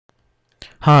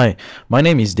Hi, my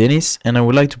name is Dennis and I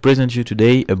would like to present you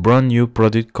today a brand new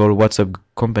product called WhatsUp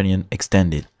Companion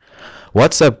Extended.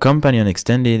 WhatsUp Companion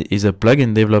Extended is a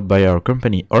plugin developed by our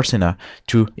company Orsenna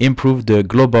to improve the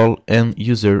global end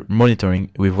user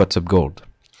monitoring with WhatsUp Gold.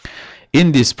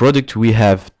 In this product we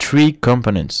have three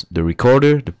components: the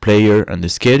recorder, the player and the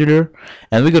scheduler,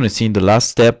 and we're going to see in the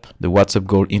last step the WhatsUp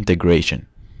Gold integration.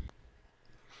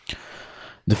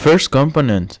 The first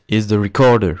component is the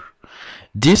recorder.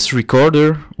 This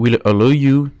recorder will allow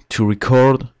you to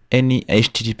record any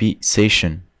HTTP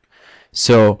session.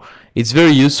 So it's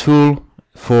very useful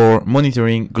for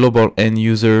monitoring global end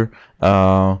user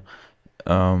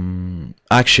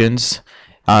actions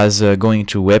as going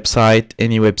to website,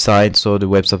 any website, so the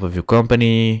website of your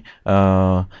company,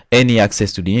 any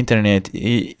access to the internet.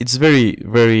 It's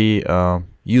very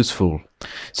useful.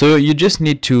 So you just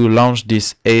need to launch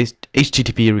this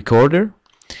HTTP recorder.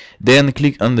 Then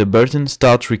click on the button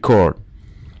Start Record.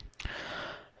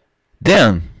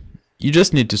 Then you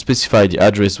just need to specify the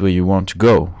address where you want to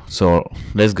go. So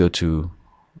let's go to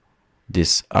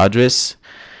this address.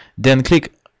 Then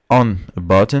click on a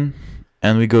button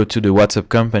and we go to the WhatsUpp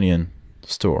Companion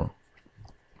store.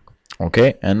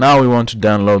 Okay, and now we want to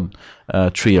download a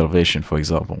trial version, for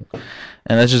example.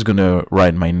 And I'm just gonna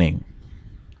write my name.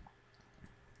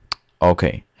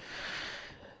 Okay.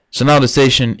 So now the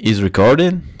session is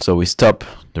recorded, so we stop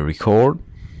the record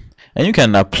and you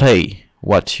can now play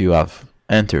what you have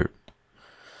entered.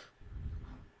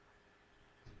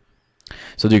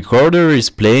 So the recorder is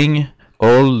playing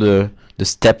all the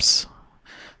steps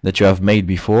that you have made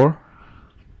before,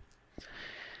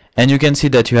 and you can see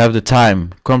that you have the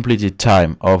time, completed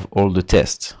time of all the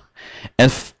tests. And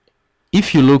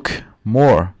if you look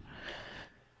more,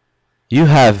 you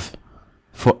have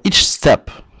for each step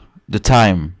the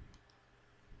time.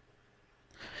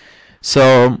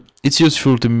 So it's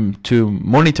useful to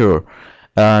monitor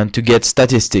and to get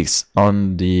statistics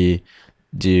on the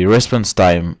response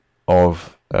time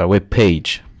of a web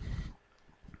page.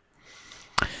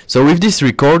 So with this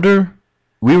recorder,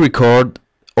 we record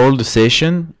all the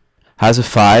session as a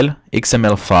file,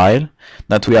 XML file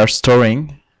that we are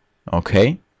storing.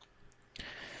 Okay.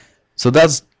 So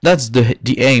that's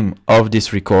the aim of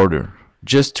this recorder,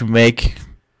 just to make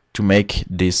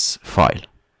this file.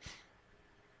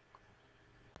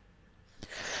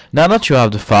 Now that you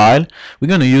have the file, we're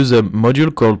going to use a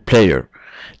module called player.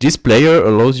 This player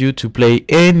allows you to play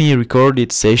any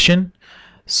recorded session,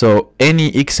 so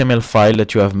any XML file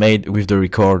that you have made with the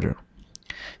recorder.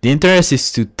 The interest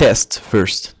is to test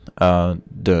first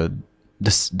the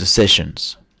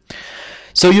sessions.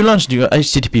 So you launch the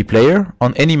HTTP player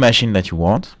on any machine that you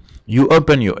want. You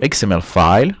open your XML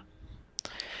file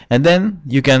and then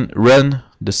you can run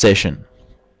the session.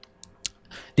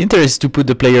 The interest is to put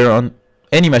the player on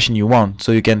any machine you want,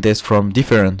 so you can test from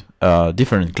different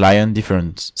clients,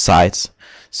 different sites.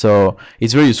 So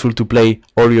it's very useful to play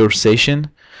all your session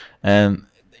and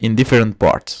in different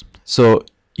parts. So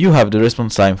you have the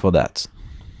response time for that.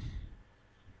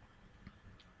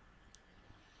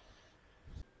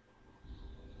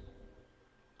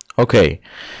 Okay,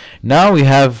 now we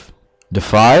have the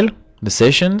file, the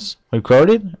sessions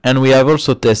recorded, and we have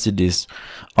also tested this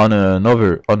on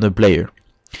the player.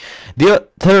 The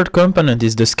third component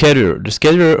is the scheduler. The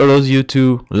scheduler allows you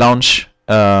to launch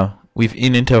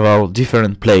within interval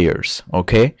different players.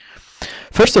 Okay.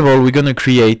 First of all, we're gonna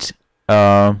create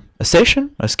a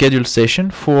session, a scheduled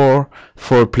session for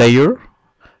a player,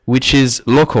 which is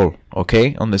local.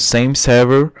 Okay, on the same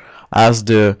server as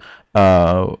the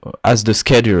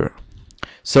scheduler.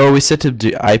 So we set up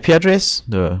the IP address,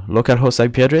 the localhost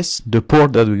IP address, the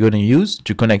port that we're gonna use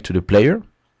to connect to the player.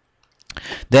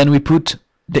 Then we put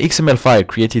the XML file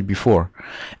created before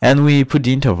and we put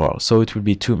the interval, so it will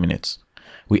be 2 minutes.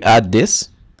 We add this.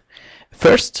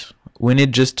 First we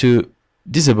need just to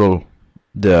disable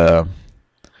the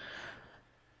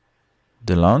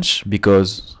launch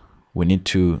because we need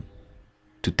to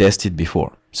test it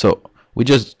before. So we're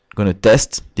just gonna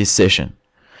test this session.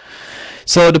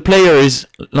 So the player is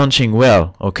launching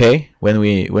well, okay, when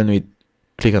we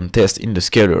click on test in the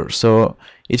scheduler. So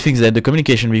it thinks that the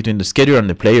communication between the scheduler and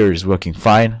the player is working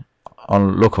fine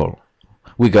on local.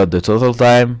 We got the total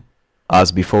time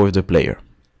as before with the player.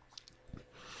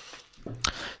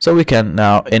 So we can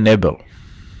now enable.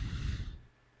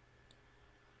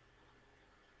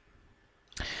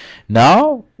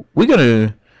 Now we're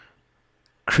gonna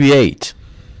create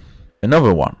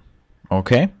another one.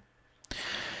 Okay.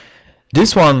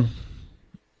 This one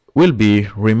will be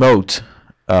remote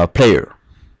player.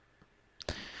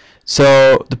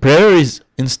 So the player is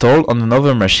installed on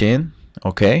another machine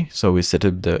Okay, so we set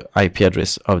up the IP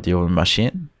address of the other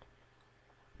machine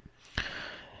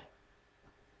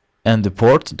and the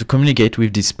port to communicate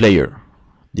with this player,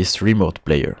 this remote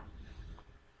player.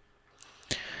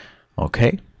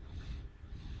 Okay,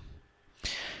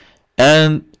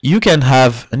 and you can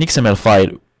have an XML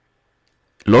file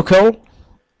local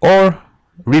or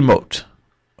remote.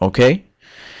 Okay,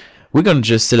 we're gonna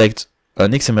just select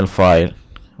an XML file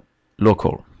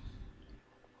local.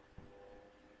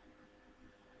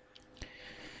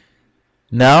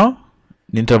 Now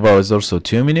the interval is also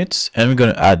 2 minutes, and we're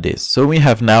gonna add this. So we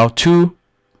have now two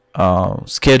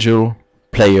schedule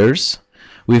players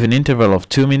with an interval of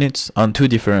 2 minutes on two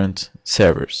different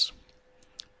servers.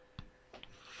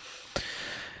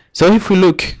 So if we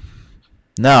look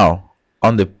now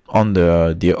on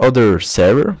the other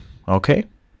server, okay,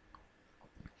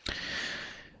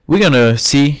 we're gonna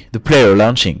see the player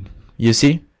launching. You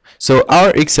see, so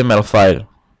our XML file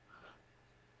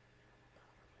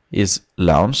is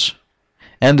launched,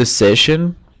 and the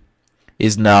session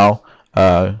is now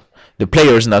the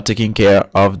player is now taking care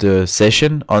of the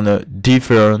session on a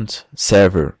different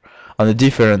server, on a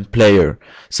different player.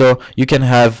 So you can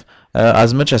have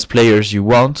as much as players you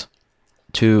want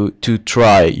to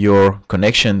try your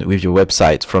connection with your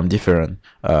website from different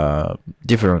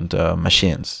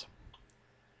machines.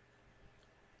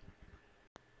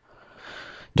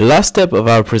 The last step of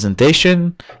our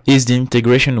presentation is the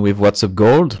integration with WhatsUp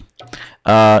Gold.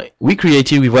 We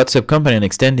created with WhatsUp Companion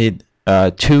Extended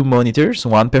two monitors,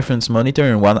 one performance monitor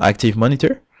and one active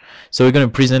monitor. So we're going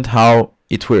to present how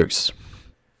it works.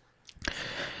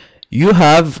 You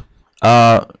have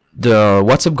the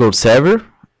WhatsUp Gold server,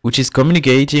 which is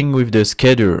communicating with the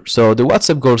scheduler. So the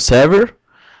WhatsUp Gold server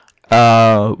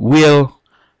will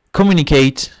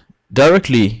communicate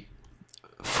directly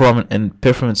from a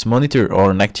performance monitor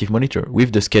or an active monitor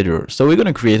with the scheduler. So we're going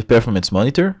to create a performance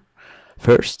monitor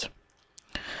first.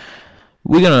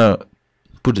 We're going to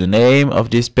put the name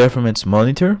of this performance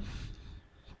monitor.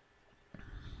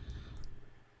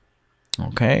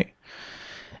 Okay.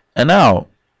 And now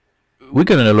we're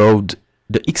going to load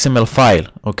the XML file,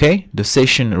 okay, the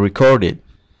session recorded.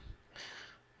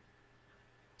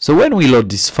 So when we load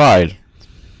this file,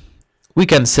 we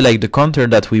can select the counter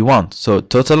that we want, so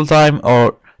total time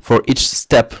or for each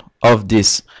step of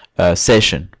this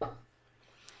session.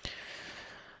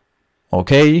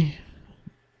 Okay,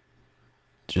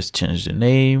 just change the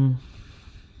name.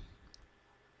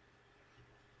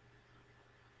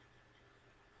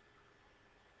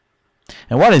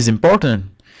 And what is important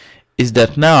is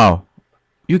that now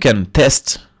you can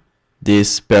test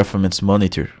this performance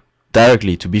monitor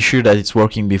directly to be sure that it's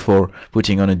working before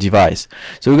putting on a device.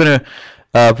 So we're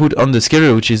gonna put on the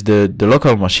scheduler, which is the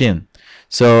local machine.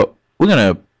 So we're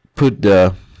gonna put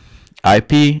the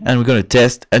IP and we're gonna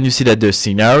test, and you see that the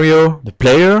scenario, the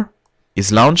player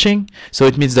is launching. So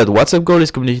it means that WhatsUp Gold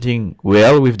is communicating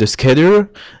well with the scheduler,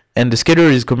 and the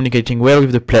scheduler is communicating well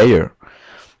with the player.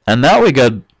 And now we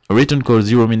got a return code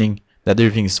 0, meaning that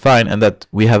everything is fine and that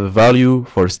we have a value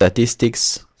for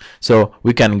statistics. So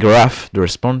we can graph the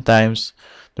response times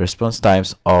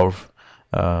of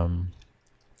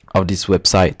this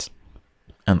website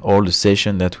and all the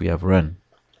sessions that we have run.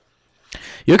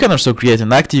 You can also create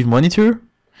an active monitor,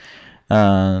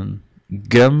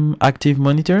 GEUM active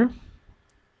monitor.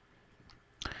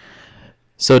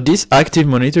 So these active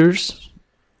monitors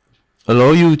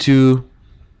allow you to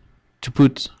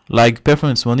put, like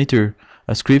performance monitor,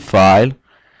 a script file,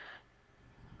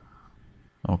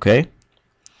 okay,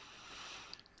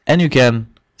 and you can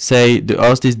say the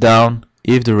host is down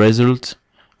if the result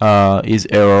is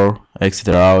error,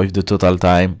 etc., or if the total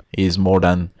time is more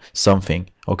than something.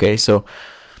 Okay, so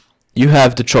you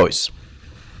have the choice.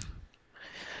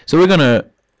 So we're gonna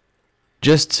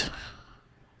just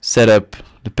set up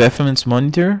the performance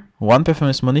monitor, one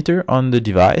performance monitor on the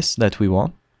device that we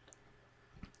want.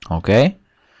 Okay,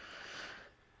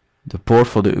 the port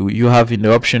for the, you have in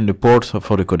the option the port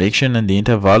for the connection and the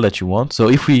interval that you want. So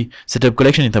if we set up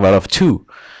connection interval of 2,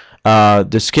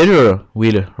 the scheduler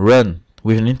will run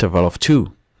with an interval of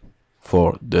 2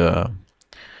 for the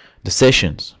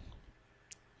sessions.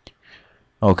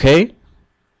 Okay,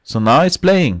 so now it's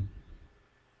playing.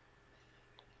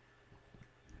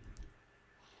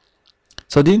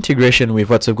 So the integration with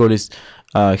WhatsUp Gold is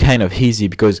kind of easy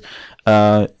because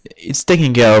it's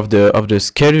taking care of the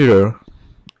scheduler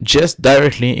just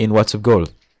directly in WhatsUp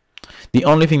Gold. The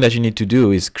only thing that you need to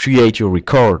do is create your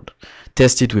record,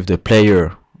 test it with the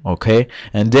player, okay,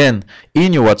 and then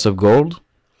in your WhatsUp Gold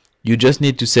you just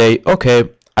need to say, okay,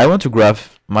 I want to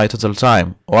graph my total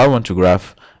time, or I want to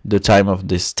graph the time of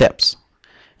these steps,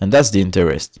 and that's the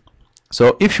interest.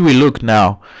 So if we look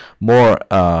now more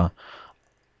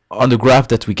on the graph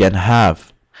that we can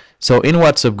have, so in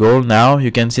WhatsUp Gold now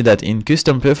you can see that in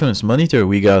custom performance monitor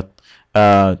we got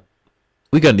the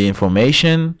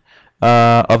information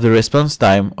of the response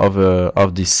time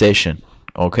of this session.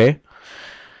 Okay,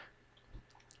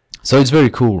 so it's very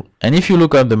cool. And if you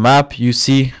look on the map, you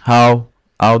see how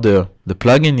the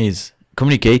plugin is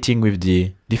communicating with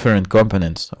the different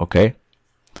components. Okay,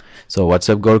 so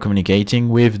WhatsUp Gold communicating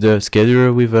with the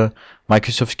scheduler with a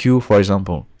Microsoft Queue, for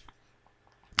example.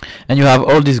 And you have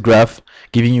all this graph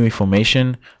giving you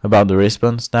information about the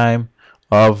response time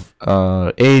of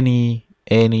any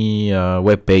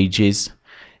web pages,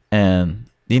 and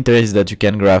the interest is that you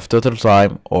can graph total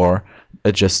time or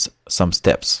adjust some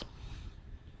steps.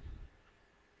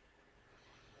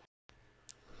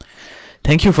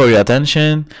 Thank you for your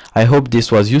attention. I hope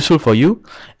this was useful for you,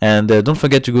 and don't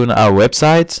forget to go on our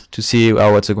website to see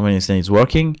how WhatsUp Companion is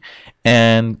working,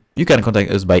 and you can contact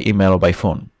us by email or by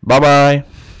phone. Bye bye.